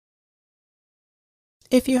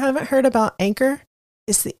If you haven't heard about Anchor,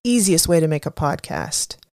 it's the easiest way to make a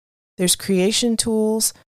podcast. There's creation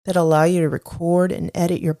tools that allow you to record and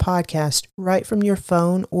edit your podcast right from your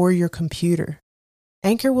phone or your computer.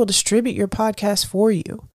 Anchor will distribute your podcast for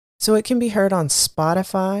you, so it can be heard on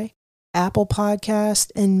Spotify, Apple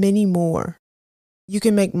Podcast, and many more. You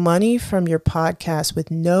can make money from your podcast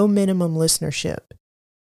with no minimum listenership.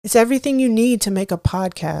 It's everything you need to make a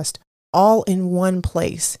podcast all in one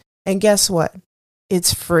place. And guess what?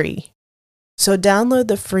 It's free. So download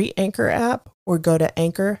the free Anchor app or go to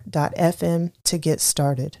anchor.fm to get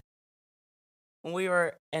started. When we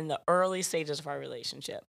were in the early stages of our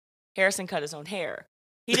relationship, Harrison cut his own hair.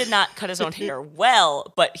 He did not cut his own hair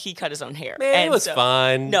well, but he cut his own hair. Man, and it was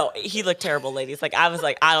fine. No, he looked terrible, ladies. Like, I was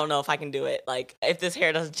like, I don't know if I can do it. Like, if this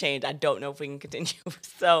hair doesn't change, I don't know if we can continue.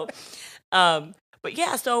 So, but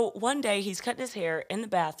yeah, so one day he's cutting his hair in the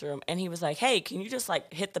bathroom, and he was like, hey, can you just,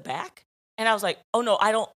 like, hit the back? And I was like, oh, no,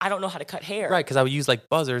 I don't know how to cut hair. Right, because I would use, like,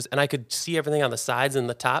 buzzers, and I could see everything on the sides and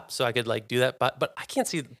the top, so I could, like, do that. But I can't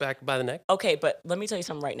see the back by the neck. Okay, but let me tell you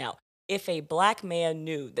something right now. If a black man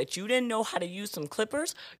knew that you didn't know how to use some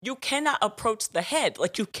clippers, you cannot approach the head.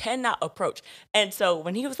 Like, you cannot approach. And so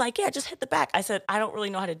when he was like, yeah, just hit the back, I said, I don't really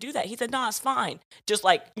know how to do that. He said, no, it's fine. Just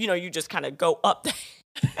like, you just kind of go up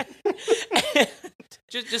there.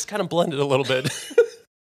 Just kind of blend it a little bit.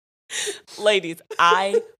 Ladies,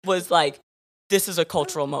 I was like, this is a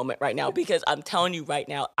cultural moment right now, because I'm telling you right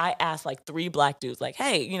now, I asked like 3 black dudes, like,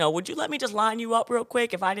 hey, would you let me just line you up real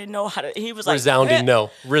quick if I didn't know how to? He was like, resounding no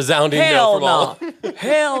from all.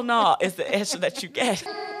 Hell no is the answer that you get.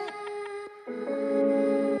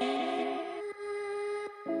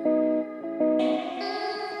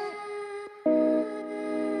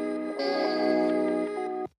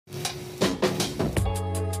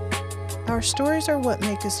 Our stories are what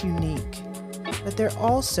make us unique, but they're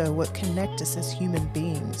also what connect us as human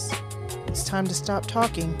beings. It's time to stop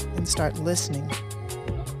talking and start listening.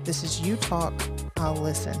 This is You Talk, I'll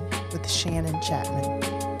Listen with Shannon Chapman.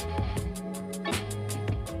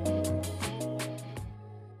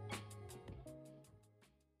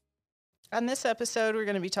 On this episode, we're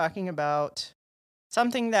going to be talking about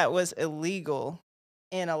something that was illegal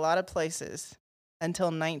in a lot of places until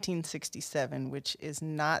 1967, which is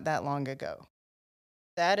not that long ago.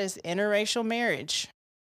 That is interracial marriage.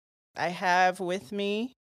 I have with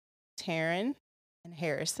me Taryn and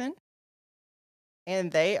Harrison,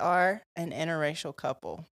 and they are an interracial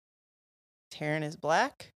couple. Taryn is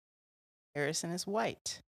black, Harrison is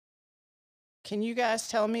white. Can you guys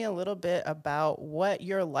tell me a little bit about what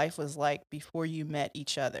your life was like before you met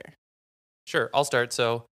each other? Sure, I'll start.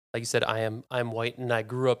 So, like you said, I'm white, and I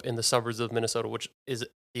grew up in the suburbs of Minnesota, which is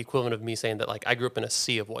the equivalent of me saying that, like, I grew up in a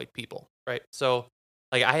sea of white people, right? So,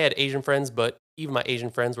 like, I had Asian friends, but even my Asian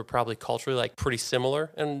friends were probably culturally, like, pretty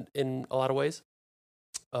similar in a lot of ways.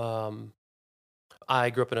 I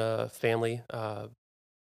grew up in a family that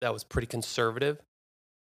was pretty conservative.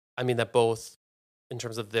 I mean, that both in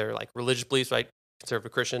terms of their, like, religious beliefs, right?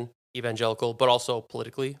 Conservative Christian, evangelical, but also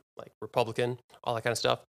politically, like, Republican, all that kind of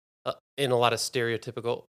stuff. In a lot of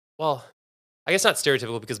stereotypical, well, I guess not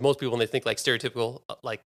stereotypical, because most people, when they think like stereotypical,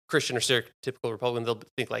 like Christian or stereotypical Republican, they'll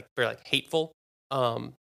think like very like hateful.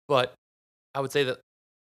 But I would say that,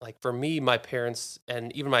 like, for me, my parents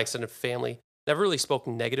and even my extended family never really spoke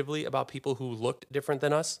negatively about people who looked different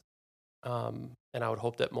than us. And I would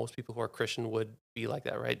hope that most people who are Christian would be like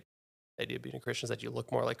that, right? The idea of being a Christian is that you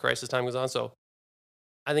look more like Christ as time goes on. So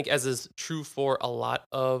I think, as is true for a lot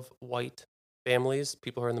of white families,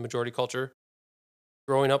 people who are in the majority culture,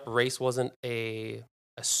 growing up, race wasn't a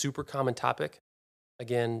super common topic.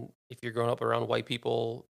 Again, if you're growing up around white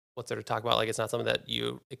people, what's there to talk about? Like, it's not something that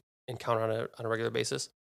you encounter on a regular basis.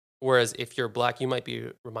 Whereas if you're black, you might be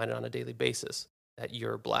reminded on a daily basis that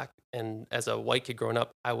you're black. And as a white kid growing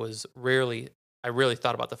up, I rarely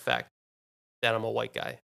thought about the fact that I'm a white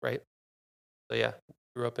guy, right? So yeah,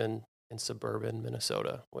 grew up in suburban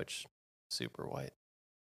Minnesota, which super white.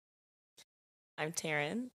 I'm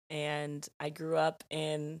Taryn, and I grew up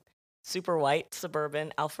in super white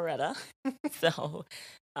suburban Alpharetta. So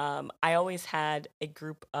I always had a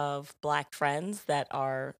group of black friends that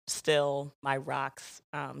are still my rocks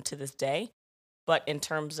to this day. But in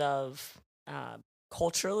terms of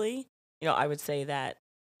culturally, I would say that,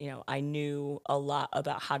 I knew a lot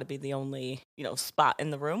about how to be the only, spot in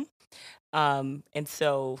the room. And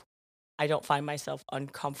so I don't find myself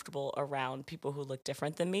uncomfortable around people who look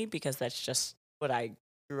different than me, because that's just what I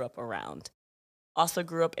grew up around. Also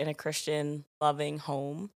grew up in a Christian loving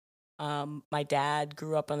home. My dad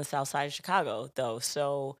grew up on the south side of Chicago, though,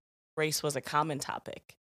 so race was a common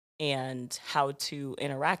topic. and how to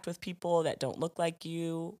interact with people that don't look like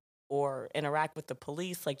you or interact with the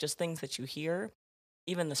police, like just things that you hear.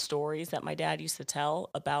 Even the stories that my dad used to tell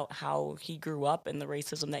about how he grew up and the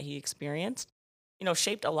racism that he experienced,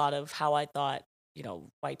 shaped a lot of how I thought,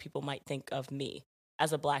 white people might think of me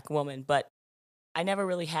as a black woman. But I never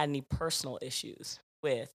really had any personal issues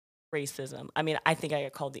with racism. I mean, I think I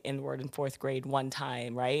got called the N word in fourth grade one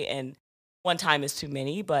time, right? And one time is too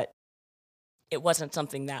many, but it wasn't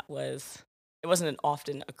something it wasn't an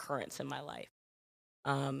often occurrence in my life.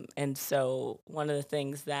 And so one of the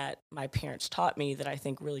things that my parents taught me that I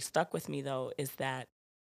think really stuck with me, though, is that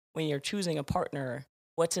when you're choosing a partner,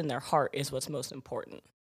 what's in their heart is what's most important.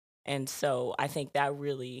 And so I think that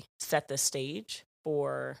really set the stage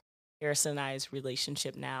for Harrison and I's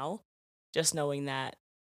relationship now. Just knowing that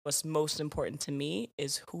what's most important to me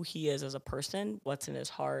is who he is as a person, what's in his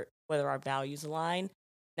heart, whether our values align,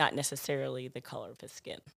 not necessarily the color of his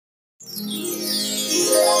skin.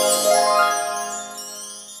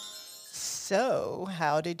 So,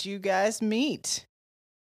 how did you guys meet?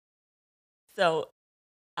 So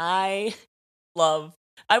I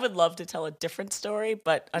would love to tell a different story,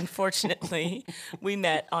 but unfortunately, we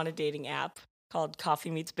met on a dating app called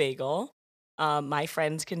Coffee Meets Bagel. My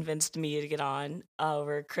friends convinced me to get on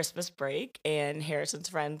over Christmas break, and Harrison's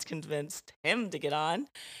friends convinced him to get on.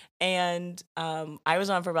 And I was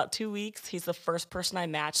on for about 2 weeks. He's the first person I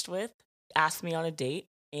matched with, asked me on a date,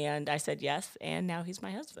 and I said yes, and now he's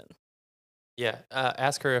my husband. Yeah.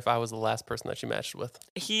 Ask her if I was the last person that she matched with.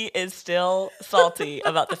 He is still salty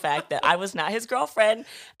about the fact that I was not his girlfriend,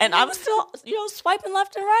 and I was still, swiping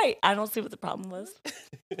left and right. I don't see what the problem was.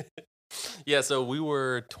 Yeah, so we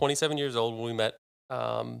were 27 years old when we met,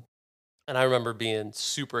 and I remember being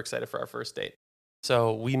super excited for our first date.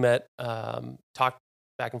 So we met, talked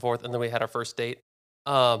back and forth, and then we had our first date.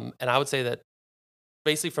 And I would say that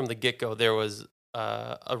basically from the get-go, there was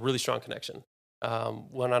a really strong connection.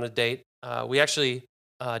 Went on a date. We actually,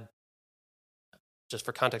 just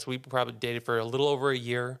for context, we probably dated for a little over a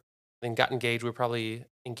year, then got engaged. We were probably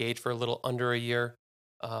engaged for a little under a year.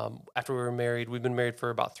 After we were married, we've been married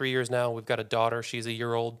for about 3 years now. We've got a daughter. She's a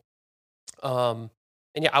year old. And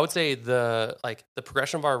yeah, I would say the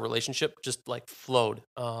progression of our relationship just flowed.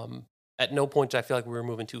 At no point did I feel like we were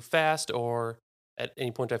moving too fast, or at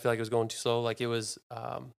any point did I feel like it was going too slow. It was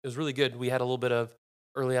really good. We had a little bit of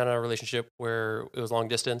early on in our relationship where it was long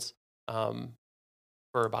distance.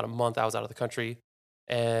 For about a month, I was out of the country.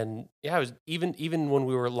 And yeah, it was even when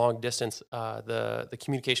we were long distance, the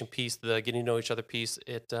communication piece, the getting to know each other piece,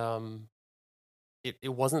 it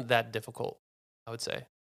wasn't that difficult, I would say.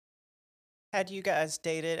 Had you guys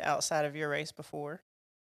dated outside of your race before?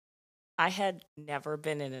 I had never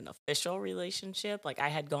been in an official relationship. Like, I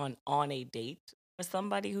had gone on a date with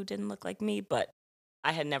somebody who didn't look like me, but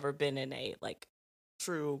I had never been in a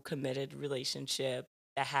true committed relationship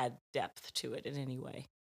that had depth to it in any way.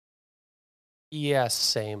 Yeah,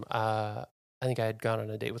 same. I think I had gone on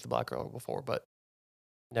a date with a black girl before, but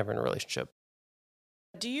never in a relationship.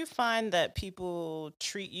 Do you find that people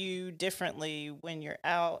treat you differently when you're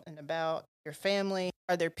out and about your family?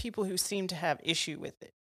 Are there people who seem to have issue with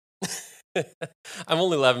it? I'm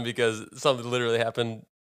only laughing because something literally happened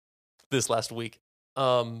this last week.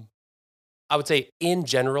 I would say in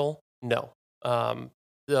general, no.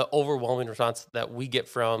 The overwhelming response that we get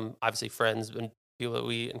from obviously friends and people that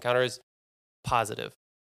we encounter is positive.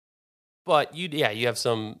 But you have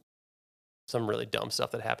some really dumb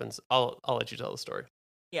stuff that happens. I'll let you tell the story.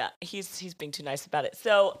 Yeah, he's being too nice about it.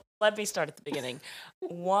 So let me start at the beginning.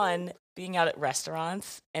 One, being out at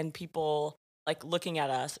restaurants and people looking at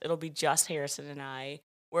us, it'll be just Harrison and I.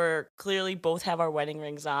 We're clearly both have our wedding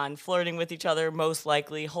rings on, flirting with each other, most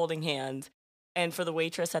likely holding hands. And for the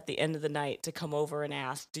waitress at the end of the night to come over and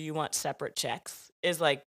ask, "Do you want separate checks?" is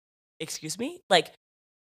excuse me?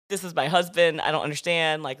 This is my husband. I don't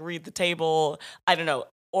understand. Read the table. I don't know.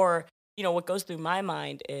 Or, what goes through my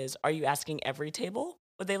mind is, are you asking every table?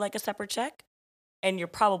 Would they like a separate check? And you're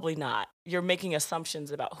probably not. You're making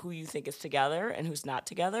assumptions about who you think is together and who's not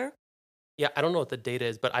together. Yeah, I don't know what the data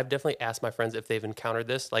is, but I've definitely asked my friends if they've encountered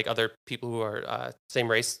this, other people who are same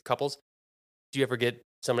race couples. Do you ever get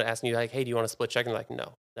someone asking you hey, do you want a split check? And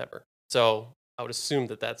no, never. So I would assume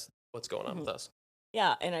that that's what's going on with us.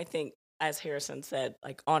 Yeah, and I think, as Harrison said,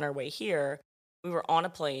 on our way here, we were on a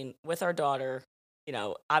plane with our daughter.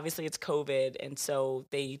 Obviously it's COVID, and so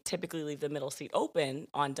they typically leave the middle seat open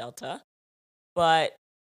on Delta. But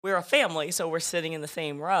we're a family, so we're sitting in the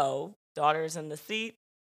same row. Daughter's in the seat.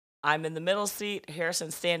 I'm in the middle seat.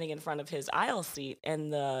 Harrison's standing in front of his aisle seat,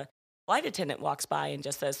 and the flight attendant walks by and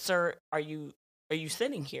just says, "Sir, are you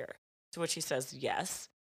sitting here?" To which he says, "Yes."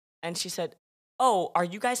 And she said, "Oh, are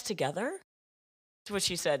you guys together?" To which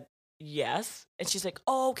she said, "Yes." And she's like,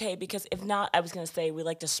 "Oh, okay, because if not, I was going to say we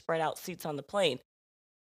like to spread out seats on the plane."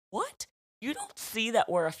 What? You don't see that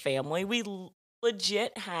we're a family? We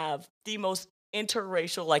legit have the most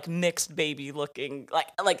interracial, like mixed baby looking,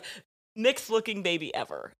 like mixed looking baby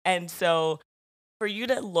ever. And so for you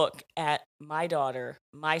to look at my daughter,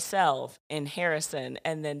 myself, and Harrison,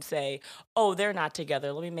 and then say, "Oh, they're not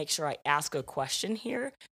together. Let me make sure I ask a question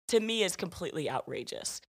here," to me is completely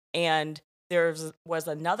outrageous. And was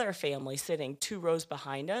another family sitting 2 rows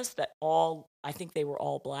behind us that I think they were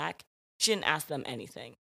all black. She didn't ask them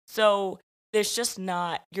anything. So there's just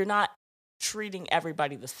you're not treating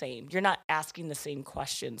everybody the same. You're not asking the same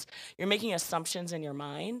questions. You're making assumptions in your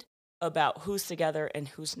mind about who's together and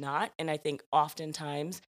who's not. And I think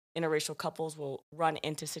oftentimes interracial couples will run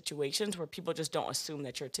into situations where people just don't assume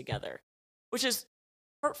that you're together, which is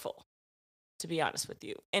hurtful, to be honest with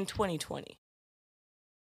you, in 2020.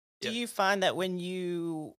 Do Yeah. you find that when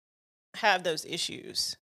you have those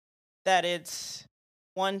issues, that it's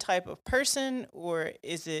one type of person, or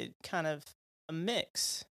is it kind of a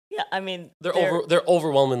mix? Yeah, I mean, They're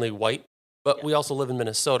overwhelmingly white, but Yeah. we also live in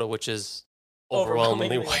Minnesota, which is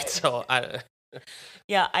overwhelmingly Overwhelmingly white. white. So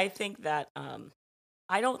yeah, I think that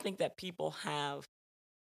I don't think that people have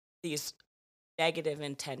these negative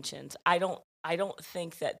intentions. I don't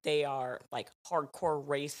think that they are like hardcore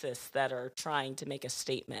racists that are trying to make a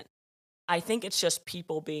statement. I think it's just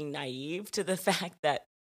people being naive to the fact that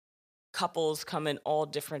couples come in all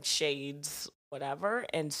different shades, whatever,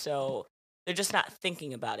 and so they're just not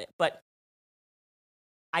thinking about it. But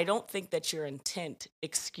I don't think that your intent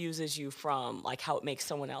excuses you from like how it makes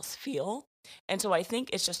someone else feel. And so I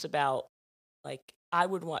think it's just about like I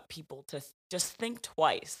would want people to just think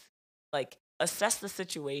twice, like assess the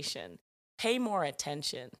situation, pay more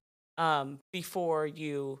attention before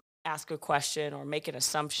you ask a question or make an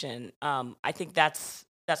assumption. I think that's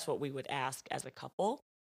what we would ask as a couple.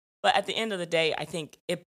 But at the end of the day, I think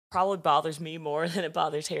it probably bothers me more than it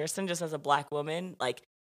bothers Harrison, just as a black woman, like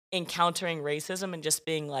encountering racism and just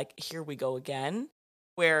being like, "Here we go again,"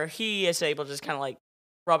 where he is able to just kind of like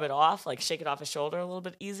rub it off, like shake it off his shoulder a little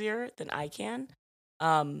bit easier than I can.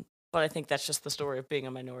 But I think that's just the story of being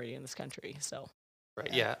a minority in this country. So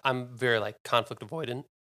right, yeah, I'm very like conflict avoidant,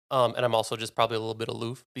 and I'm also just probably a little bit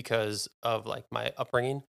aloof because of like my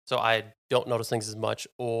upbringing. So I don't notice things as much,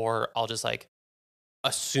 or I'll just like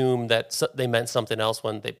assume that they meant something else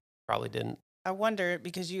when they probably didn't. I wonder,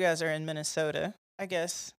 because you guys are in Minnesota, I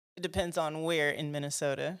guess it depends on where in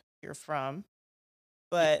Minnesota you're from.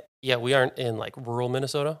 But Yeah, we aren't in like rural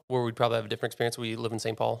Minnesota where we'd probably have a different experience. We live in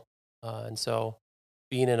St. Paul, and so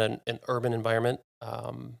being in an urban environment,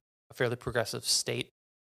 a fairly progressive state,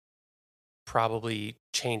 probably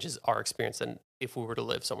changes our experience than if we were to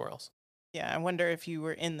live somewhere else. yeah, I wonder if you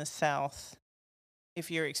were in the South, if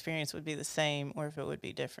your experience would be the same or if it would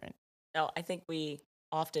be different. now I think we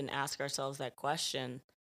often ask ourselves that question,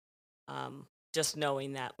 just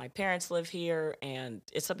knowing that my parents live here and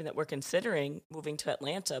it's something that we're considering moving to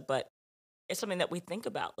Atlanta, but it's something that we think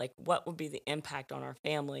about, like what would be the impact on our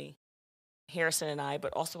family, Harrison and I,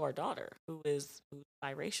 but also our daughter who's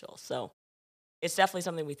biracial. So it's definitely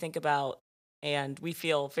something we think about, and we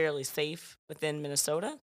feel fairly safe within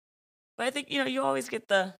Minnesota. But I think you always get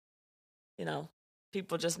the you know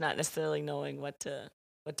people just not necessarily knowing what to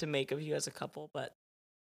make of you as a couple, but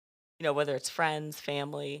whether it's friends,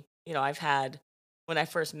 family. I've had when I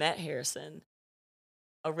first met Harrison,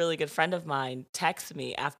 a really good friend of mine text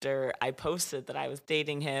me after I posted that I was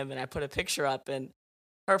dating him and I put a picture up, and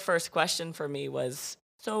her first question for me was,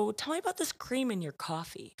 "So tell me about this cream in your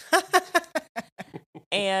coffee."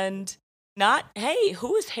 And not, "Hey,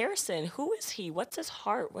 who is Harrison? Who is he? What's his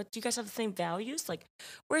heart? What do you guys have the same values? Like,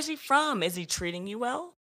 where's he from? Is he treating you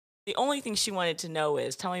well?" The only thing she wanted to know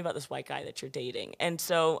is, "Tell me about this white guy that you're dating." And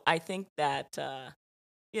so I think that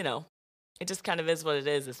it just kind of is what it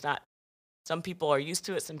is. It's not. Some people are used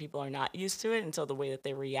to it, some people are not used to it, and so the way that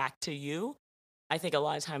they react to you, I think a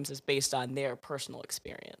lot of times is based on their personal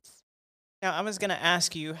experience. Now, I was going to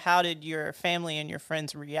ask you, how did your family and your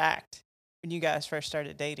friends react when you guys first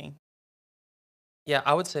started dating? Yeah,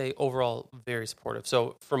 I would say overall very supportive.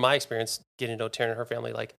 So from my experience getting to know Taryn and her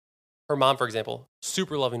family, like her mom, for example,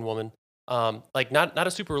 super loving woman. Like not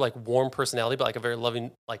a super like warm personality, but like a very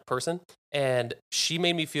loving like person. And she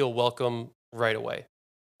made me feel welcome right away.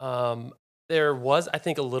 There was, I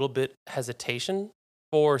think, a little bit hesitation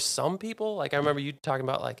for some people. Like I remember you talking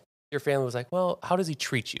about like your family was like, "Well, how does he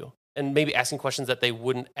treat you?" And maybe asking questions that they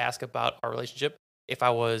wouldn't ask about our relationship if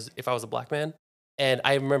I was a black man. And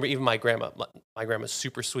I remember even my grandma's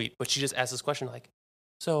super sweet, but she just asked this question like,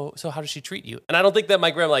 so how does she treat you? And I don't think that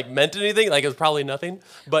my grandma like meant anything. Like it was probably nothing,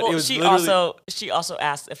 but Well, it was she also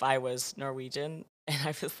asked if I was Norwegian, and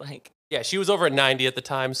I was like, yeah, she was over at 90 at the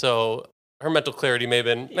time, so her mental clarity may have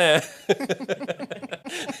been, Yeah.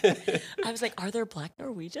 I was like, are there black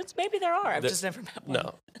Norwegians? Maybe there are. I've just never met one.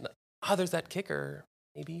 No. Oh, there's that kicker,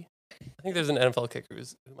 maybe. I think there's an NFL kicker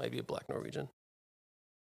who might be a black Norwegian.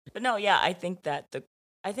 But no, yeah, I think that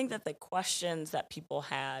the questions that people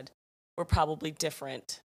had were probably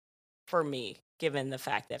different for me, given the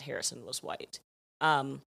fact that Harrison was white.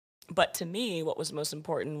 But to me, what was most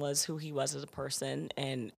important was who he was as a person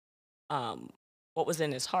and what was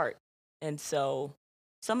in his heart. And so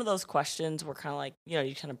some of those questions were kind of like,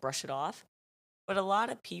 you kind of brush it off. But a lot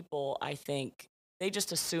of people, I think, they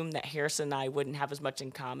just assume that Harrison and I wouldn't have as much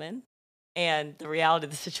in common. And the reality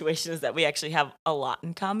of the situation is that we actually have a lot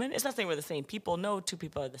in common. It's not saying we're the same people. No two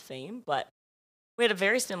people are the same, but we had a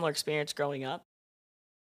very similar experience growing up.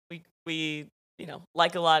 We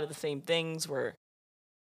like a lot of the same things.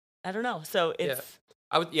 I don't know. So it's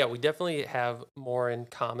we definitely have more in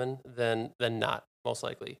common than not, most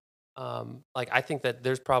likely. Like I think that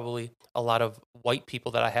there's probably a lot of white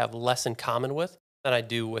people that I have less in common with than I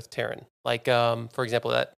do with Taryn. Like for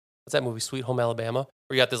example, what's that movie Sweet Home Alabama,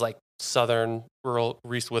 where you got this like southern rural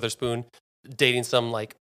Reese Witherspoon dating some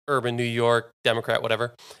like urban New York Democrat,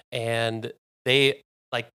 whatever, and they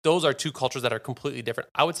like those are two cultures that are completely different.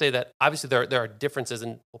 I would say that obviously there are differences,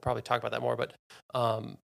 and we'll probably talk about that more, but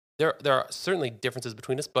there are certainly differences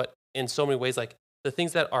between us, but in so many ways, like the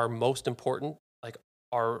things that are most important, like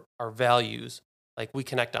our values, like we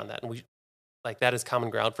connect on that, and we like that is common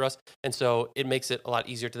ground for us, and so it makes it a lot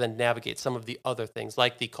easier to then navigate some of the other things,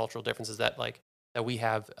 like the cultural differences that we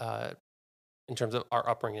have in terms of our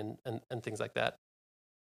upbringing and things like that.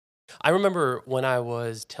 I remember when I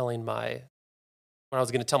was going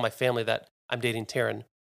to tell my family that I'm dating Taryn,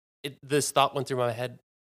 this thought went through my head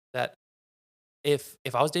that if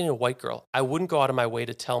I was dating a white girl, I wouldn't go out of my way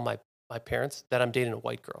to tell my parents that I'm dating a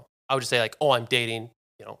white girl. I would just say like, oh, I'm dating,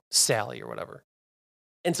 Sally or whatever.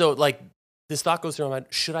 And so like this thought goes through my mind,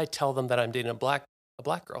 should I tell them that I'm dating a black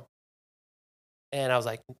girl? And I was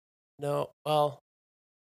like, no, well,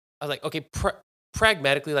 I was like, okay,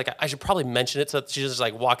 pragmatically, like I should probably mention it so that she's just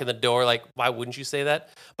like walk in the door. Like, why wouldn't you say that?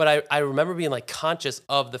 But I remember being like conscious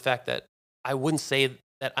of the fact that I wouldn't say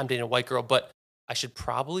that I'm dating a white girl, but I should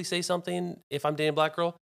probably say something if I'm dating a black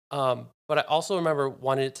girl. But I also remember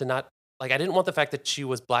wanting it to not, like, I didn't want the fact that she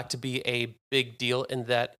was black to be a big deal in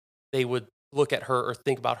that they would look at her or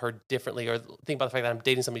think about her differently or think about the fact that I'm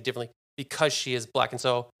dating somebody differently because she is black. And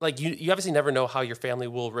so like you obviously never know how your family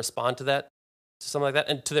will respond to that, to something like that.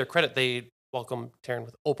 And to their credit, they welcomed Taryn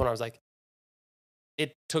with open arms. Like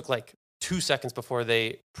it took like 2 seconds before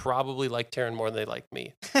they probably liked Taryn more than they liked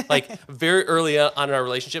me. Like very early on in our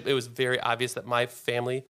relationship, it was very obvious that my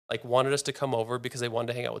family like wanted us to come over because they wanted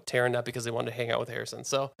to hang out with Taryn, not because they wanted to hang out with Harrison.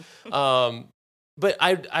 So, but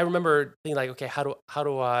I remember thinking like, okay, how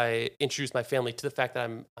do I introduce my family to the fact that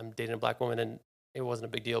I'm dating a black woman, and it wasn't a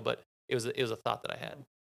big deal, but it was a thought that I had.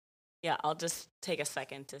 Yeah, I'll just take a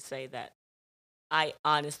second to say that I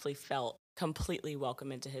honestly felt completely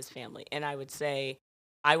welcome into his family, and I would say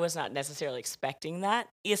I was not necessarily expecting that,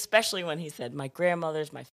 especially when he said, my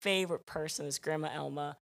grandmother's my favorite person. His Grandma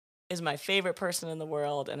Elma is my favorite person in the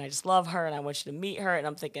world, and I just love her, and I want you to meet her. And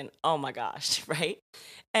I'm thinking, oh my gosh, right?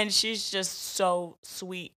 And she's just so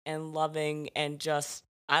sweet and loving and just,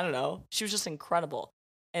 I don't know, she was just incredible.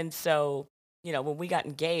 And so, when we got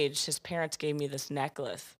engaged, his parents gave me this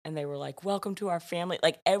necklace, and they were like, welcome to our family.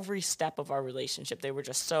 Like every step of our relationship, they were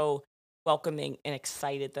just so welcoming and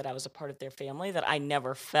excited that I was a part of their family that I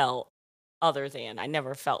never felt other than. I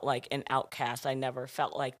never felt like an outcast. I never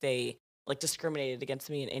felt like they like discriminated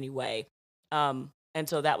against me in any way. And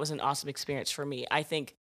so that was an awesome experience for me. I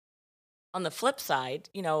think on the flip side,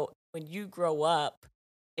 when you grow up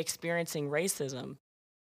experiencing racism,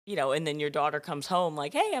 and then your daughter comes home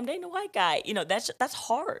like, hey, I'm dating a white guy, that's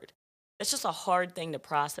hard. That's just a hard thing to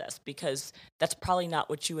process because that's probably not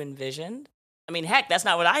what you envisioned. I mean, heck, that's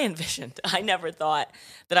not what I envisioned. I never thought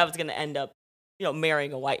that I was going to end up,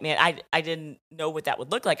 marrying a white man. I didn't know what that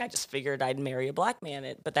would look like. I just figured I'd marry a black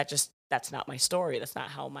man. But that's not my story. That's not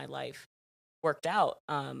how my life worked out.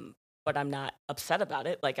 But I'm not upset about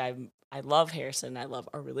it. Like I love Harrison. I love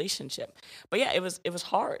our relationship. But yeah, it was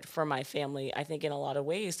hard for my family, I think, in a lot of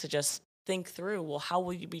ways to just think through, well, how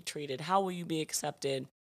will you be treated? How will you be accepted?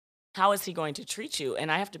 How is he going to treat you?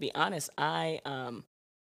 And I have to be honest,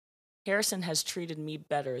 Harrison has treated me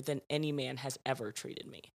better than any man has ever treated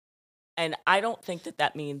me. And I don't think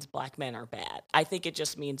that means black men are bad. I think it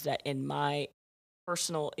just means that in my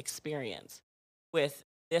personal experience with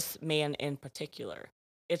this man in particular,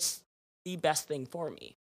 it's the best thing for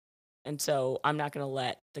me. And so I'm not going to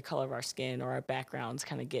let the color of our skin or our backgrounds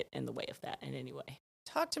kind of get in the way of that in any way.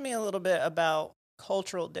 Talk to me a little bit about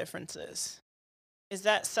cultural differences. Is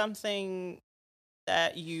that something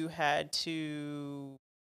that you had to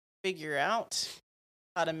figure out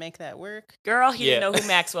how to make that work? Girl, he didn't know who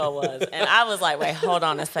Maxwell was. And I was like, wait, hold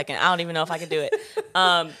on a second. I don't even know if I can do it.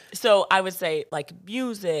 So I would say like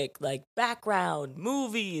music, like background,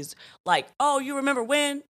 movies, like, oh, you remember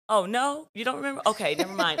when? Oh, no, you don't remember? Okay,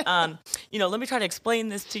 never mind. Let me try to explain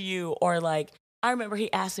this to you. Or like, I remember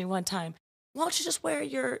he asked me one time, why don't you just wear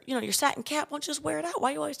your satin cap? Why don't you just wear it out?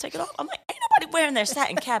 Why you always take it off? I'm like, ain't nobody wearing their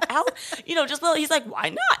satin cap out. Just little, he's like, why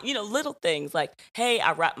not? Little things like, hey,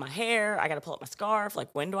 I wrap my hair. I got to pull up my scarf. Like,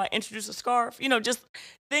 when do I introduce a scarf? Just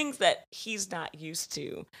things that he's not used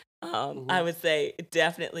to. I would say it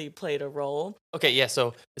definitely played a role. Okay, yeah.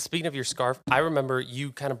 So speaking of your scarf, I remember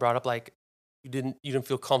you kind of brought up like you didn't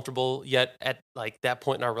feel comfortable yet at like that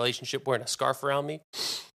point in our relationship wearing a scarf around me.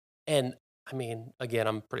 And I mean, again,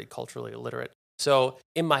 I'm pretty culturally illiterate. So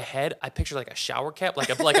in my head, I pictured like a shower cap, like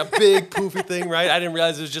a big poofy thing, right? I didn't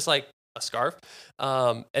realize it was just like a scarf.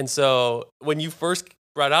 And so when you first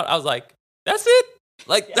brought it out, I was like, that's it?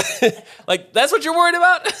 Like, like that's what you're worried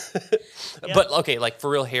about? Yeah. But okay, like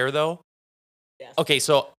for real hair though. Yes. Okay,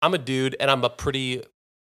 so I'm a dude and I'm a pretty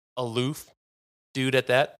aloof dude at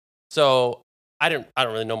that. So I don't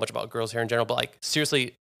really know much about girls' hair in general, but like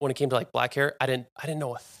seriously, when it came to like black hair, I didn't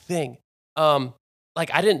know a thing. Like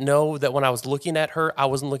I didn't know that when I was looking at her, I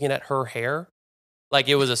wasn't looking at her hair. Like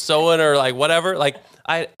it was a sew-in or like whatever. Like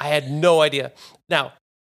I had no idea. Now,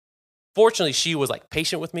 fortunately, she was like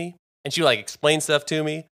patient with me and she like explained stuff to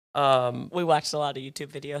me. We watched a lot of YouTube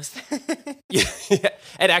videos. yeah.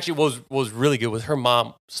 And actually was really good with her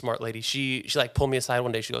mom, smart lady. She like pulled me aside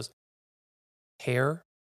one day. She goes, hair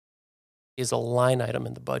is a line item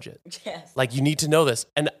in the budget. Yes. Like you need to know this.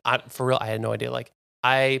 And for real, I had no idea. Like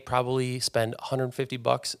I probably spend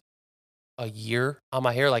 $150 a year on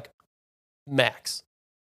my hair, like max.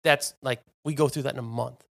 That's like, we go through that in a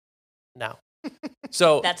month now.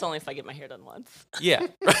 So that's only if I get my hair done once. Yeah.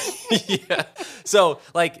 Yeah. So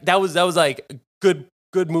like, that was like a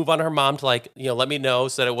good move on her mom to like, let me know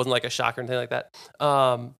so that it wasn't like a shock or anything like that.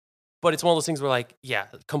 But it's one of those things where like, yeah,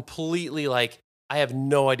 completely like, I have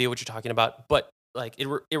no idea what you're talking about, but like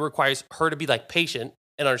it requires her to be like patient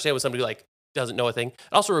and understand what somebody like doesn't know a thing. It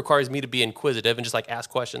also requires me to be inquisitive and just like ask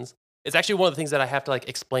questions. It's actually one of the things that I have to like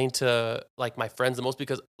explain to like my friends the most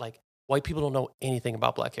because like white people don't know anything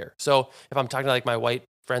about black hair. So if I'm talking to like my white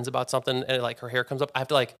friends about something and like her hair comes up, I have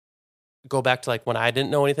to like go back to like when I didn't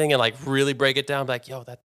know anything and like really break it down. Like, yo,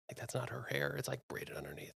 that's not her hair. It's like braided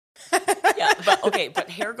underneath. Yeah, but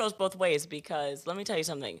hair goes both ways because let me tell you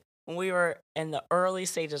something. When we were in the early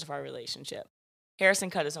stages of our relationship,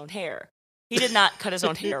 Harrison cut his own hair. He did not cut his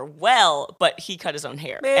own hair well, but he cut his own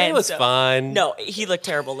hair. Man, and it was fine. No, he looked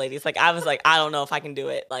terrible, ladies. Like, I was like, I don't know if I can do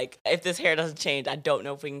it. Like, if this hair doesn't change, I don't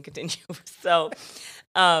know if we can continue. So,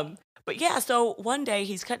 but yeah, so one day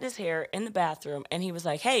he's cutting his hair in the bathroom and he was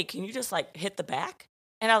like, hey, can you just like hit the back?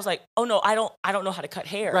 And I was like, oh no, I don't know how to cut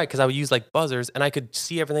hair. Right, because I would use like buzzers and I could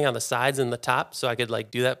see everything on the sides and the top, so I could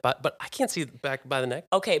like do that. But I can't see the back by the neck.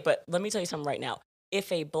 Okay, but let me tell you something right now.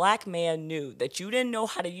 If a black man knew that you didn't know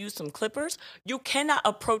how to use some clippers, you cannot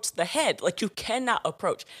approach the head. Like you cannot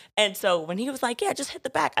approach. And so when he was like, yeah, just hit the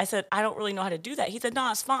back. I said, I don't really know how to do that. He said, no,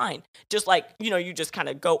 it's fine. Just like, you just kind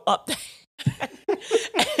of go up.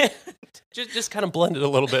 just kind of blend it a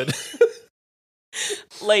little bit.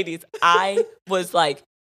 Ladies, I was like,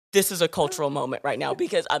 this is a cultural moment right now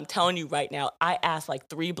because I'm telling you right now, I asked like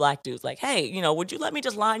 3 black dudes, like, hey, would you let me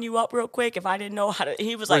just line you up real quick if I didn't know how to?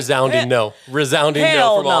 He was like, resounding no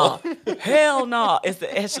from all. Hell no is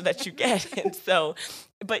the answer that you get. And so,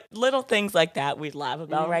 but little things like that we laugh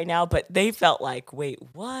about right now, but they felt like, wait,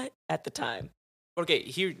 what at the time? Okay,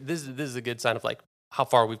 here, this is a good sign of like how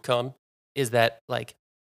far we've come. Is that like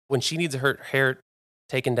when she needs her hair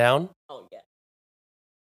taken down? Oh yeah,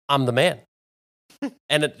 I'm the man.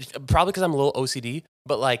 And probably because I'm a little OCD,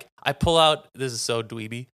 but like I pull out, this is so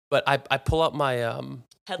dweeby, but I pull out my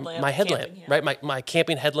headlamp, right? My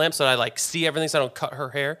camping headlamp so that I like see everything so I don't cut her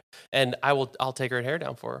hair, and I'll take her hair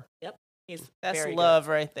down for her. Yep. That's love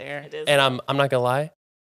right there. It is. And I'm not gonna lie,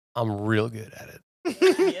 I'm real good at it.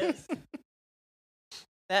 Yes.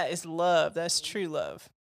 That is love. That's true love.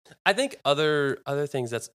 I think other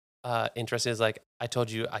things that's interesting is like I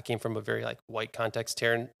told you I came from a very like white context,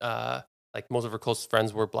 Taryn. Like most of her closest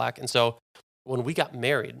friends were black. And so when we got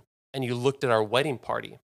married and you looked at our wedding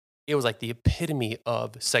party, it was like the epitome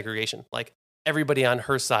of segregation. Like everybody on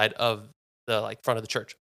her side of the like front of the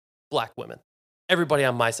church black women. Everybody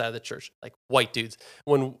on my side of the church, like white dudes.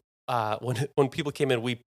 When people came in,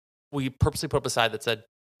 we purposely put up a sign that said,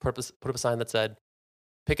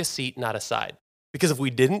 pick a seat, not a side. Because if we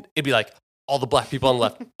didn't, it'd be like all the black people on the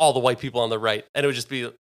left, all the white people on the right. And it would just be,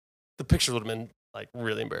 the picture would have been like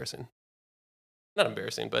really embarrassing. Not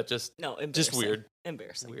embarrassing, but just weird.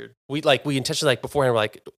 Embarrassing. Weird. We intentionally, like, beforehand, we're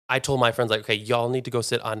like, I told my friends, like, okay, y'all need to go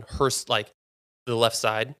sit on her, like, the left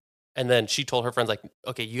side. And then she told her friends, like,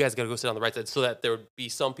 okay, you guys got to go sit on the right side, so that there would be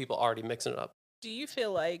some people already mixing it up. Do you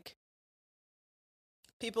feel like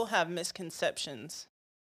people have misconceptions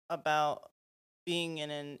about being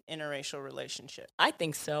in an interracial relationship? I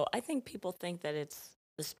think so. I think people think that it's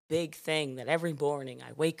this big thing that every morning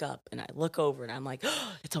I wake up and I look over and I'm like,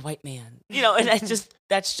 oh, it's a white man, and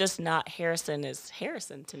that's just not Harrison is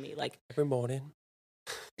Harrison to me. Like every morning.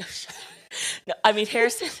 No, I mean,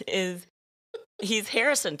 he's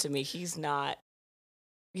Harrison to me. He's not,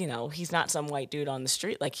 he's not some white dude on the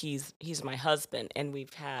street. Like he's my husband, and we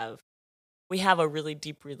have a really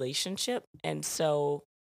deep relationship. And so,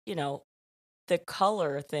 the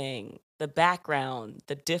color thing, the background,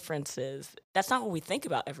 the differences, that's not what we think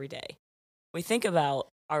about every day. We think about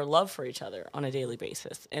our love for each other on a daily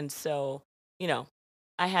basis. And so,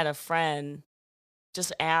 I had a friend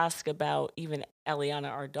just ask about even Eliana,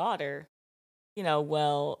 our daughter,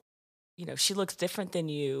 she looks different than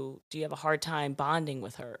you. Do you have a hard time bonding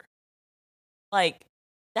with her? Like,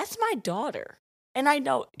 that's my daughter. And I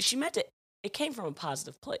know she meant it came from a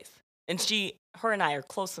positive place. And her and I are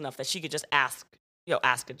close enough that she could just ask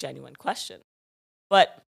a genuine question.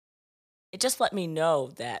 But it just let me know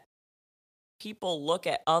that people look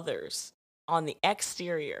at others on the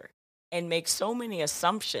exterior and make so many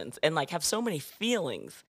assumptions and like have so many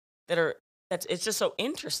feelings it's just so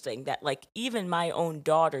interesting that like even my own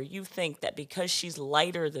daughter, you think that because she's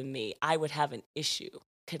lighter than me, I would have an issue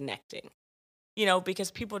connecting,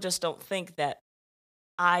 because people just don't think that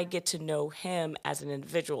I get to know him as an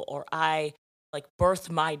individual, or I like birthed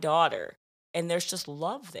my daughter and there's just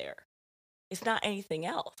love there. It's not anything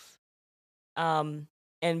else.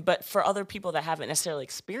 But for other people that haven't necessarily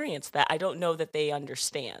experienced that, I don't know that they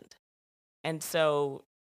understand. And so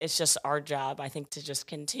it's just our job, I think, to just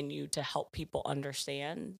continue to help people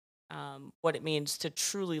understand what it means to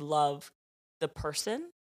truly love the person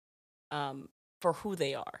for who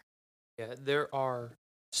they are. Yeah, there are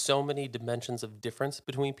so many dimensions of difference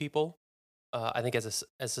between people. I think as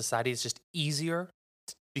society, it's just easier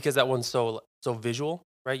because that one's so visual,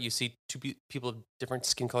 right? You see two people of different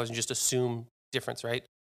skin colors and just assume difference, right?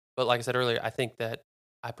 But like I said earlier, I think that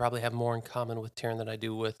I probably have more in common with Taryn than I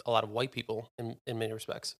do with a lot of white people in many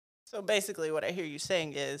respects. So basically what I hear you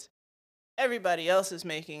saying is everybody else is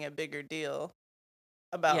making a bigger deal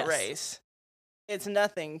about race. It's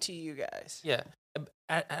nothing to you guys. Yeah.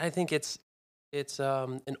 I think it's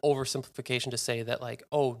an oversimplification to say that, like,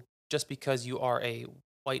 oh, just because you are a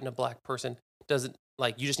white and a black person doesn't,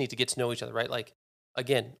 like, you just need to get to know each other, right? Like,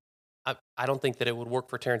 again, I don't think that it would work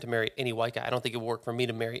for Taryn to marry any white guy. I don't think it would work for me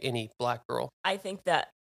to marry any black girl. I think that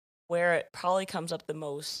where it probably comes up the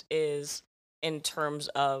most is in terms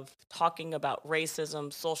of talking about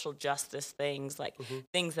racism, social justice things, like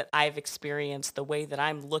things that I've experienced, the way that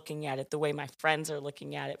I'm looking at it, the way my friends are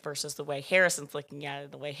looking at it versus the way Harrison's looking at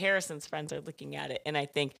it, the way Harrison's friends are looking at it. And I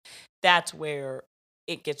think that's where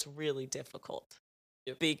it gets really difficult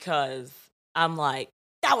because I'm like,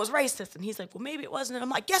 that was racist. And he's like, well, maybe it wasn't. And I'm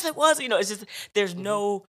like, yes, it was. It's just, there's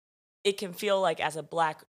no, it can feel like as a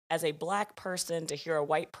black person to hear a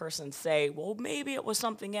white person say, well, maybe it was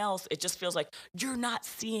something else. It just feels like you're not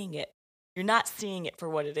seeing it. You're not seeing it for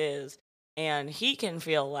what it is. And he can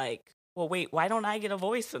feel like, well, wait, why don't I get a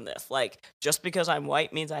voice in this? Like, just because I'm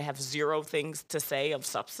white means I have zero things to say of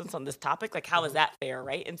substance on this topic. Like, how is that fair,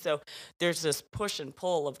 right? And so there's this push and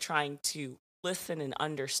pull of trying to listen and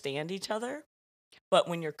understand each other. But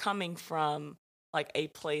when you're coming from like a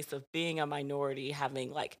place of being a minority,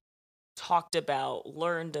 having like talked about,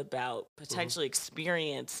 learned about, potentially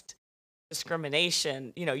experienced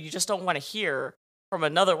discrimination, you just don't want to hear from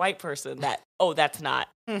another white person that, oh, that's not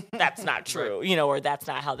true, right. Or that's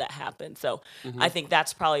not how that happened. So I think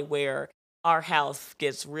that's probably where our house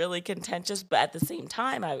gets really contentious. But at the same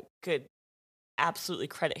time, I could absolutely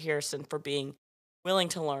credit Harrison for being willing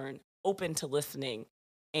to learn, open to listening,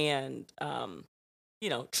 and,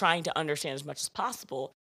 trying to understand as much as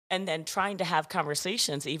possible. And then trying to have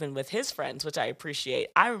conversations even with his friends, which I appreciate.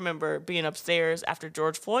 I remember being upstairs after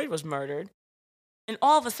George Floyd was murdered. And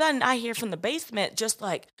all of a sudden, I hear from the basement just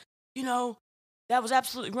like, that was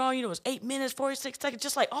absolutely wrong. It was 8 minutes, 46 seconds,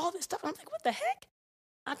 just like all this stuff. I'm like, what the heck?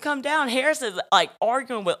 I come down, Harrison's like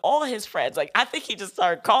arguing with all his friends. Like, I think he just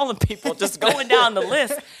started calling people, just going down the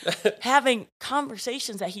list, having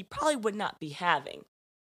conversations that he probably would not be having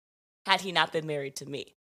had he not been married to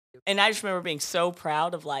me. And I just remember being so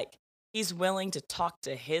proud of, like, he's willing to talk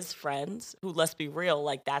to his friends who, let's be real,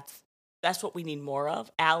 like, that's what we need more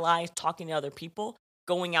of. Allies, talking to other people,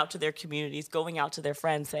 going out to their communities, going out to their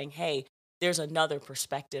friends, saying, hey, there's another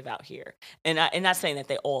perspective out here. And not saying that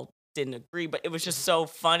they all didn't agree, but it was just so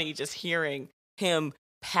funny just hearing him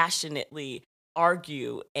passionately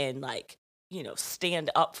argue and, like, stand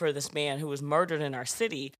up for this man who was murdered in our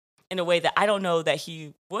city in a way that I don't know that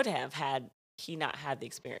he would have had he not had the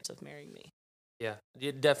experience of marrying me. Yeah,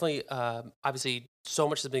 definitely. Obviously, so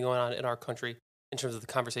much has been going on in our country in terms of the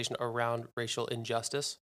conversation around racial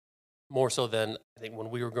injustice, more so than I think when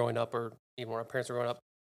we were growing up or even when our parents were growing up.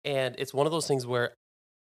 And it's one of those things where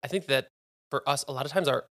I think that for us, a lot of times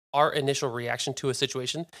our initial reaction to a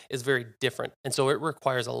situation is very different. And so it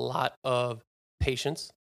requires a lot of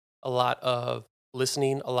patience, a lot of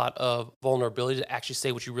listening, a lot of vulnerability to actually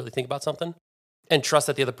say what you really think about something and trust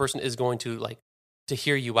that the other person is going to to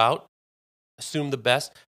hear you out, assume the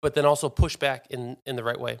best, but then also push back in the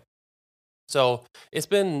right way. So it's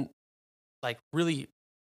been like really,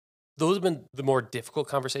 those have been the more difficult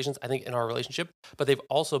conversations, I think, in our relationship, but they've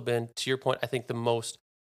also been, to your point, I think the most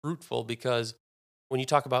fruitful, because when you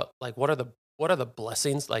talk about like, what are the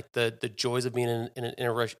blessings, like the joys of being in an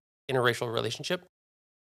interracial relationship,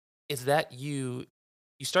 is that you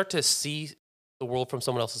start to see the world from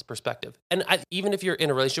someone else's perspective. And even if you're in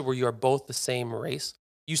a relationship where you are both the same race,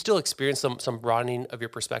 you still experience some broadening of your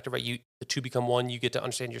perspective, right? The two become one. You get to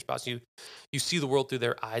understand your spouse. You see the world through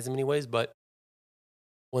their eyes in many ways, but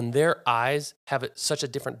when their eyes have such a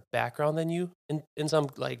different background than you in some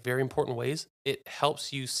like very important ways, it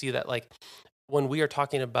helps you see that, like, when we are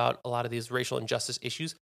talking about a lot of these racial injustice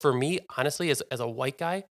issues, for me, honestly, as a white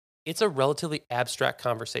guy, it's a relatively abstract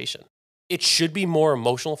conversation. It should be more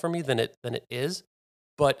emotional for me than it is,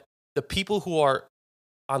 but the people who are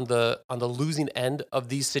on the losing end of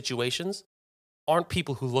these situations aren't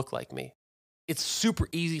people who look like me. It's super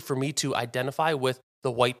easy for me to identify with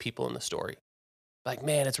the white people in the story. Like,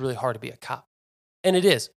 man, it's really hard to be a cop. And it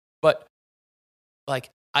is. But like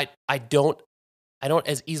I don't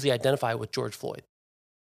as easily identify with George Floyd,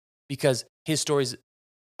 because his story's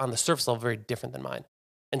on the surface level very different than mine.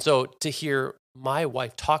 And so to hear my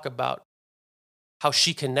wife talk about how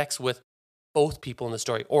she connects with both people in the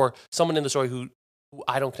story, or someone in the story who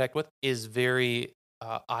I don't connect with, is very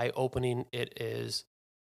eye-opening. It is,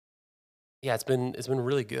 yeah, it's been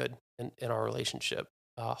really good in our relationship.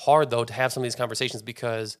 Hard though to have some of these conversations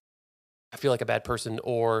because I feel like a bad person,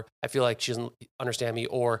 or I feel like she doesn't understand me,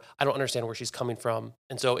 or I don't understand where she's coming from.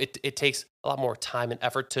 And so it takes a lot more time and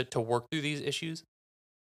effort to work through these issues.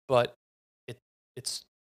 But it's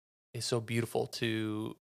so beautiful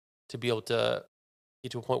to be able to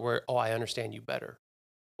get to a point where, oh, I understand you better,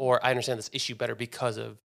 or I understand this issue better because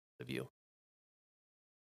of you.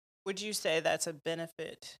 Would you say that's a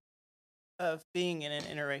benefit of being in an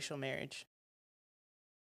interracial marriage?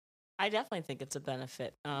 I definitely think it's a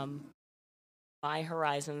benefit. My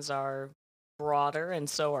horizons are broader, and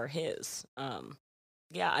so are his.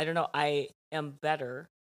 Yeah, I don't know. I am better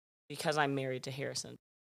because I'm married to Harrison.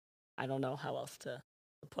 I don't know how else to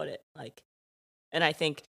put it. Like, and I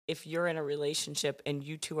think if you're in a relationship and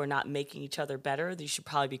you two are not making each other better, then you should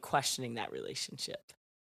probably be questioning that relationship.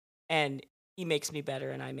 And he makes me better,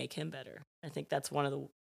 and I make him better. I think that's one of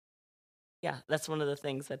the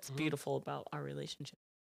things that's beautiful about our relationship.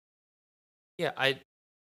 Yeah, I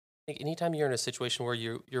think anytime you're in a situation where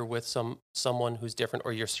you're with someone who's different,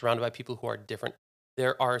 or you're surrounded by people who are different,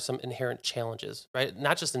 there are some inherent challenges, right?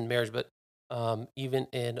 Not just in marriage, but even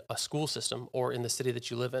in a school system or in the city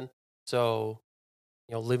that you live in. So,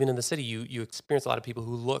 living in the city, you experience a lot of people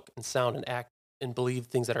who look and sound and act and believe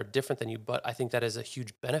things that are different than you. But I think that is a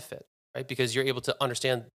huge benefit, right? Because you're able to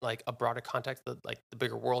understand like a broader context, like the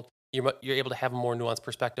bigger world. You're able to have a more nuanced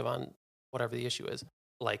perspective on whatever the issue is.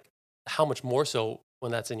 Like, how much more so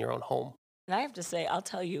when that's in your own home. And I have to say, I'll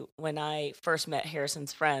tell you, when I first met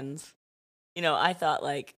Harrison's friends, I thought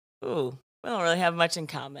like, ooh, we don't really have much in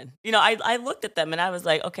common. I looked at them and I was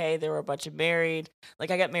like, okay, they were a bunch of married. Like,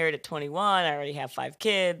 I got married at 21. I already have 5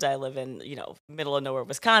 kids. I live in, middle of nowhere,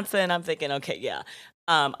 Wisconsin. I'm thinking, okay, yeah,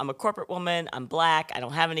 I'm a corporate woman. I'm Black. I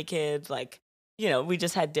don't have any kids. Like, we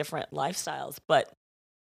just had different lifestyles. But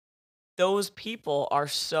those people are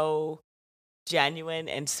so genuine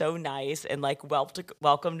and so nice and like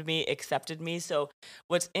welcomed me, accepted me. So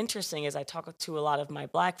what's interesting is I talk to a lot of my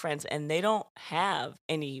Black friends and they don't have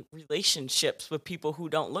any relationships with people who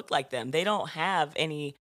don't look like them. They don't have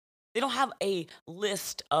a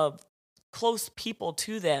list of close people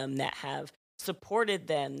to them that have supported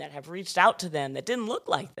them, that have reached out to them, that didn't look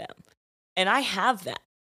like them. And I have that.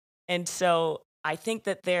 And so I think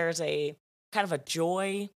that there's a kind of a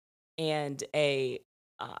joy and a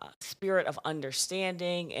spirit of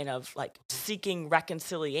understanding and of like seeking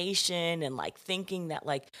reconciliation and like thinking that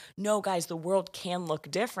like, no, guys, the world can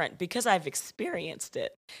look different because I've experienced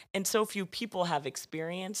it. And so few people have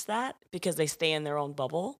experienced that because they stay in their own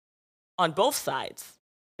bubble on both sides.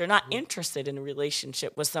 They're not interested in a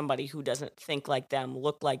relationship with somebody who doesn't think like them,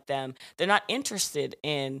 look like them. They're not interested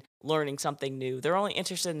in learning something new. They're only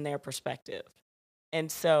interested in their perspective.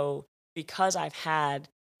 And so because I've had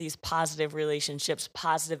these positive relationships,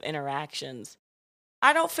 positive interactions,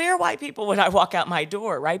 I don't fear white people when I walk out my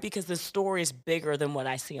door, right? Because the story is bigger than what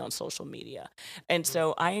I see on social media. And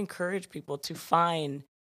so I encourage people to find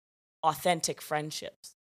authentic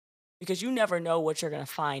friendships because you never know what you're going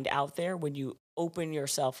to find out there when you open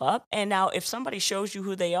yourself up. And now if somebody shows you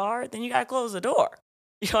who they are, then you got to close the door.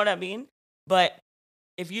 You know what I mean? But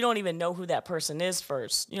if you don't even know who that person is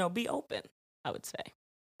first, be open, I would say.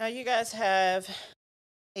 Now you guys have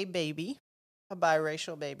a baby, a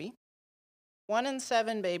biracial baby. 1 in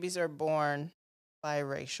 7 babies are born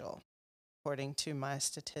biracial, according to my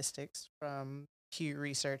statistics from Pew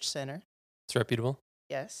Research Center. It's reputable.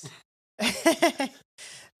 Yes.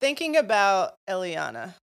 Thinking about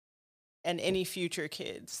Eliana and any future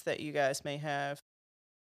kids that you guys may have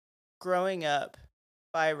growing up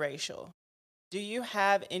biracial, do you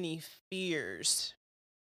have any fears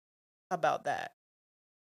about that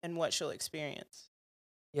and what she'll experience?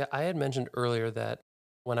 Yeah, I had mentioned earlier that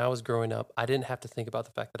when I was growing up, I didn't have to think about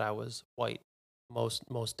the fact that I was white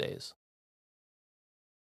most days.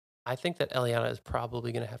 I think that Eliana is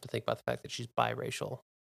probably going to have to think about the fact that she's biracial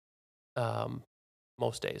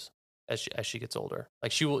most days as she gets older.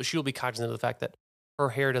 Like she will be cognizant of the fact that her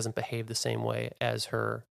hair doesn't behave the same way as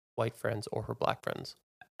her white friends or her Black friends.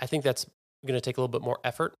 I think that's going to take a little bit more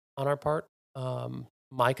effort on our part.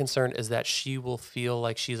 My concern is that she will feel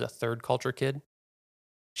like she's a third culture kid.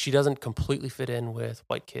 She doesn't completely fit in with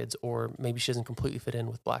white kids, or maybe she doesn't completely fit in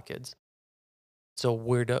with Black kids. So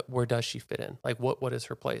where does she fit in? Like what is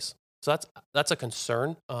her place? So that's a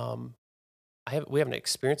concern. We haven't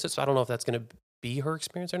experienced it, so I don't know if that's going to be her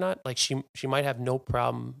experience or not. Like she might have no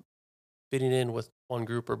problem fitting in with one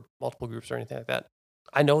group or multiple groups or anything like that.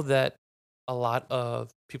 I know that a lot of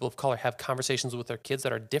people of color have conversations with their kids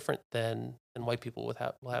that are different than white people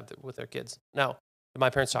will have with their kids. Now, did my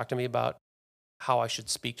parents talk to me about how I should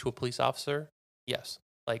speak to a police officer? Yes.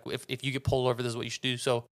 Like if you get pulled over, this is what you should do.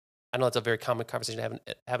 So I know that's a very common conversation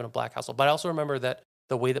to have in a Black household. But I also remember that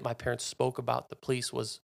the way that my parents spoke about the police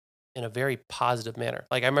was in a very positive manner.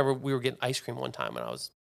 Like I remember we were getting ice cream one time when I was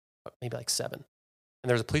maybe like 7, and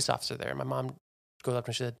there was a police officer there. And my mom goes up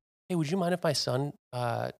and she said, "Hey, would you mind if my son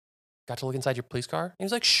got to look inside your police car?" And he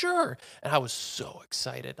was like, "Sure." And I was so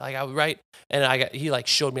excited. Like he like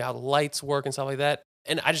showed me how the lights work and stuff like that.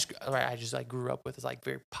 And I just like grew up with this like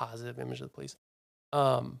very positive image of the police.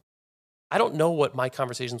 I don't know what my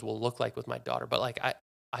conversations will look like with my daughter, but like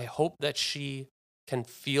I hope that she can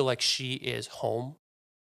feel like she is home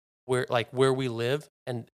where we live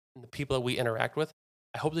and the people that we interact with.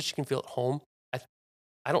 I hope that she can feel at home.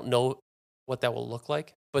 I don't know what that will look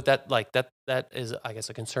like, but that is, I guess,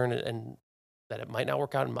 a concern, and that it might not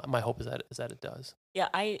work out. And my hope is that it does. Yeah,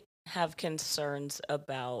 I have concerns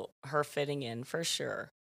about her fitting in for sure.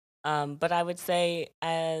 But I would say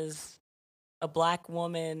as a Black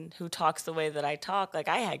woman who talks the way that I talk, like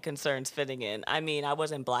I had concerns fitting in. I mean, I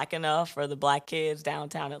wasn't Black enough for the Black kids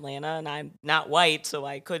downtown Atlanta, and I'm not white, so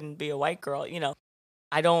I couldn't be a white girl.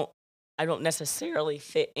 I don't necessarily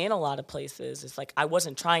fit in a lot of places. It's like I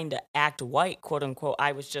wasn't trying to act white, quote unquote.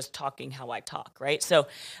 I was just talking how I talk, right? So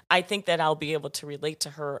I think that I'll be able to relate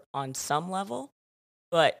to her on some level,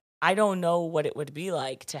 but I don't know what it would be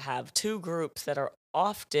like to have two groups that are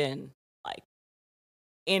often like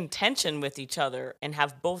in tension with each other and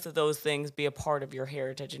have both of those things be a part of your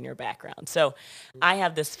heritage and your background. So I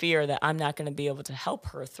have this fear that I'm not going to be able to help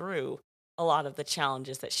her through a lot of the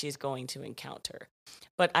challenges that she's going to encounter.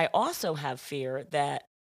 But I also have fears that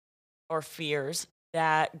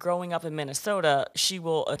growing up in Minnesota, she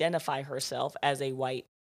will identify herself as a white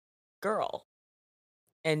girl.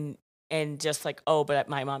 And just like, oh, but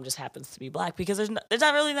my mom just happens to be Black, because there's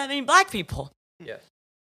not really that many Black people. Yes.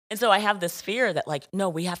 And so I have this fear that like, no,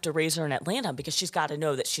 we have to raise her in Atlanta because she's got to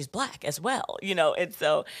know that she's Black as well, you know? And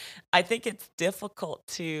so I think it's difficult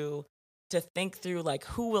to think through like,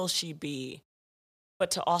 who will she be,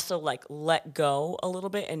 but to also like let go a little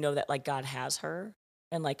bit and know that like God has her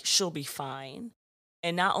and like she'll be fine.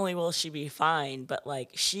 And not only will she be fine, but like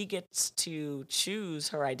she gets to choose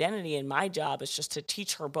her identity. And my job is just to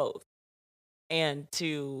teach her both and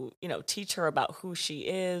to, you know, teach her about who she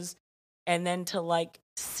is and then to like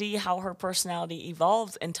see how her personality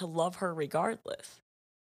evolves and to love her regardless.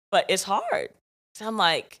 But it's hard. So I'm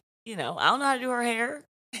like, you know, I don't know how to do her hair.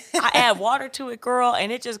 I add water to it, girl,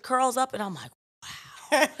 and it just curls up. And I'm like,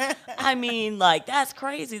 wow. I mean, like, that's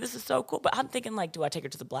crazy. This is so cool. But I'm thinking, like, do I take her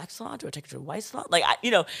to the Black salon? Do I take her to the white salon? Like,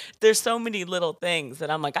 you know, there's so many little things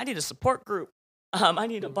that I'm like, I need a support group. I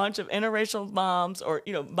need a bunch of interracial moms or,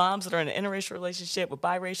 you know, moms that are in an interracial relationship with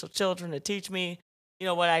biracial children to teach me, you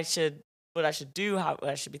know, what I should do, what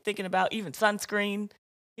I should be thinking about, even sunscreen.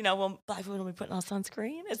 You know, when Black people don't be putting on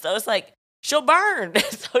sunscreen. And so it's like, she'll burn.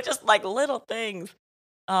 So just like little things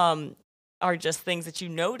are just things that you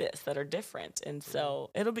notice that are different. And so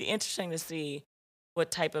it'll be interesting to see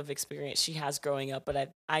what type of experience she has growing up. But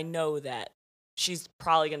I know that she's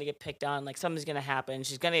probably going to get picked on. Like something's going to happen.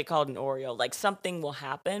 She's going to get called an Oreo. Like something will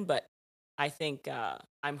happen. But I think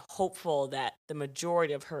I'm hopeful that the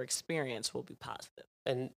majority of her experience will be positive.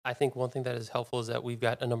 And I think one thing that is helpful is that we've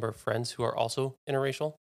got a number of friends who are also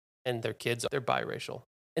interracial and their kids, they're biracial.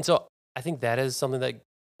 And so I think that is something that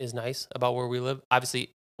is nice about where we live. Obviously,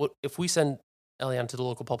 if we send Eliana to the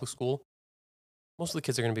local public school, most of the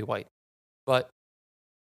kids are going to be white. But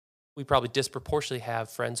we probably disproportionately have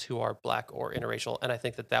friends who are Black or interracial. And I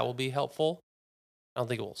think that will be helpful. I don't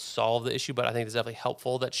think it will solve the issue, but I think it's definitely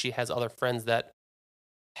helpful that she has other friends that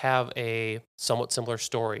have a somewhat similar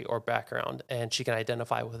story or background and she can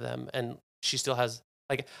identify with them. And she still has,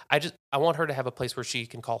 like, I want her to have a place where she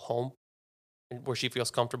can call home and where she feels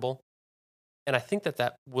comfortable. And I think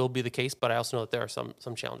that will be the case, but I also know that there are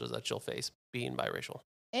some challenges that she'll face being biracial.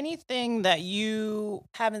 Anything that you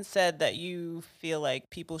haven't said that you feel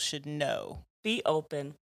like people should know? Be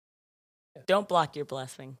open. Yeah. Don't block your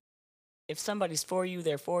blessing. If somebody's for you,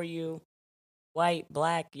 they're for you. White,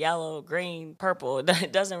 Black, yellow, green, purple,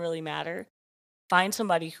 it doesn't really matter. Find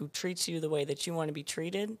somebody who treats you the way that you want to be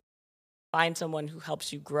treated. Find someone who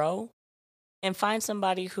helps you grow. And find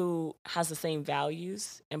somebody who has the same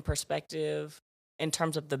values and perspective in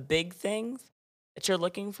terms of the big things that you're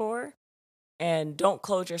looking for. And don't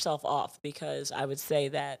close yourself off, because I would say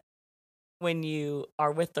that when you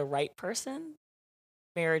are with the right person,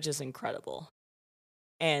 marriage is incredible.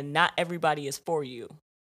 And not everybody is for you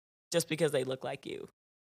just because they look like you.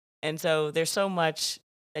 And so there's so much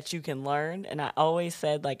that you can learn. And I always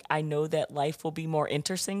said, like, I know that life will be more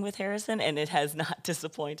interesting with Harrison, and it has not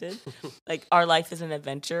disappointed. Like, our life is an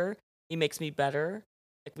adventure. He makes me better.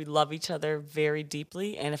 Like, we love each other very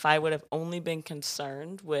deeply. And if I would have only been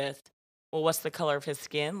concerned with, well, what's the color of his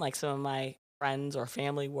skin, like some of my friends or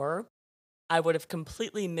family were, I would have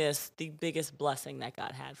completely missed the biggest blessing that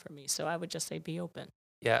God had for me. So I would just say, be open.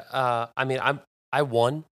 Yeah. I mean, I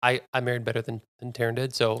won. I married better than Taryn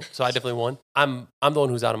did, so I definitely won. I'm the one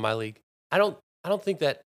who's out of my league. I don't think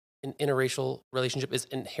that an interracial relationship is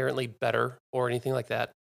inherently better or anything like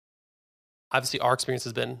that. Obviously, our experience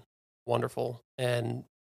has been wonderful, and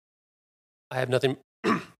I have nothing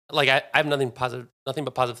like I have nothing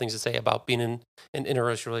but positive things to say about being in an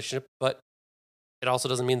interracial relationship. But it also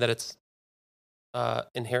doesn't mean that it's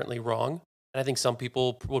inherently wrong. And I think some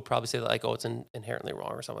people would probably say that, like, oh, it's inherently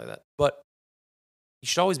wrong or something like that. But you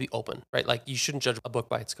should always be open, right? Like, you shouldn't judge a book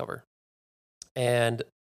by its cover. And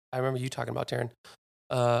I remember you talking about, Taryn,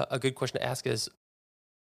 a good question to ask is,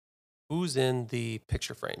 who's in the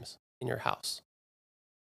picture frames in your house?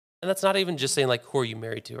 And that's not even just saying, like, who are you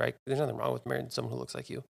married to, right? There's nothing wrong with marrying someone who looks like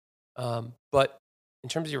you. But in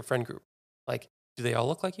terms of your friend group, like, do they all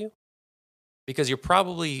look like you? Because you're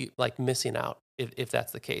probably, like, missing out if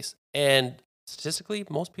that's the case. And statistically,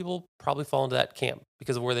 most people probably fall into that camp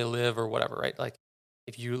because of where they live or whatever, right? Like,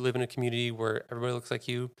 if you live in a community where everybody looks like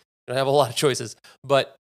you don't have a lot of choices.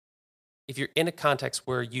 But if you're in a context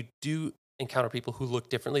where you do encounter people who look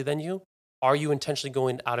differently than you, are you intentionally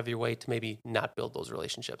going out of your way to maybe not build those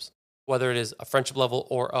relationships, whether it is a friendship level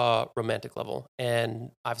or a romantic level? And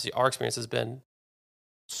obviously, our experience has been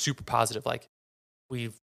super positive. Like,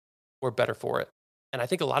 we're better for it. And I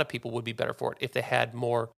think a lot of people would be better for it if they had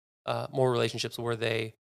more relationships where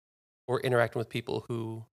they were interacting with people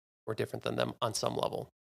who were different than them on some level.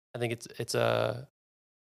 I think it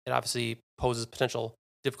obviously poses potential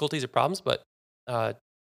difficulties or problems, but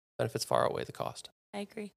benefits far outweigh the cost. I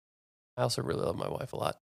agree. I also really love my wife a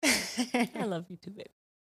lot. I love you too,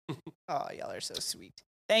 babe. Oh, y'all are so sweet.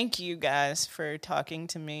 Thank you guys for talking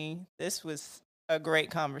to me. This was a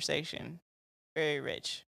great conversation, very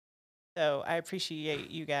rich. So I appreciate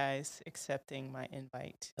you guys accepting my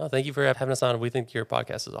invite. Oh, thank you for having us on. We think your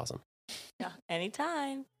podcast is awesome. Yeah,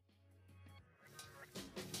 anytime.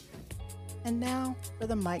 And now for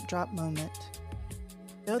the mic drop moment.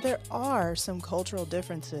 Though there are some cultural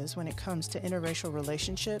differences when it comes to interracial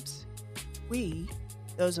relationships, we,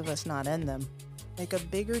 those of us not in them, make a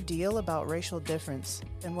bigger deal about racial difference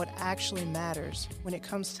than what actually matters when it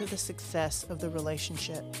comes to the success of the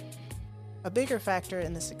relationship. A bigger factor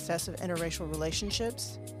in the success of interracial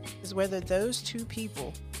relationships is whether those two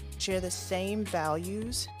people share the same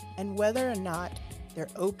values and whether or not they're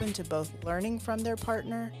open to both learning from their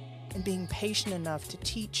partner and being patient enough to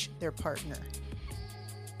teach their partner.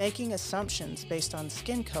 Making assumptions based on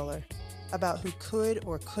skin color about who could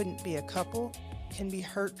or couldn't be a couple can be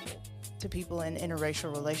hurtful to people in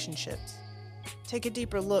interracial relationships. Take a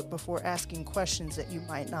deeper look before asking questions that you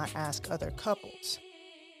might not ask other couples.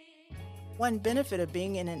 One benefit of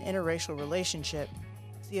being in an interracial relationship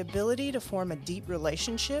is the ability to form a deep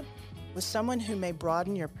relationship with someone who may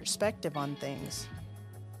broaden your perspective on things.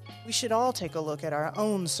 We should all take a look at our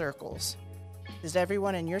own circles. Does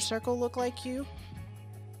everyone in your circle look like you?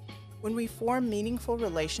 When we form meaningful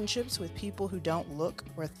relationships with people who don't look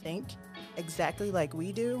or think exactly like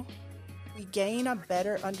we do, we gain a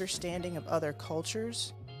better understanding of other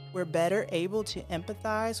cultures, we're better able to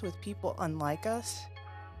empathize with people unlike us,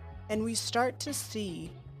 and we start to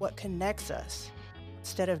see what connects us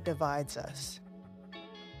instead of divides us.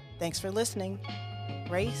 Thanks for listening.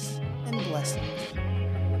 Grace and blessings.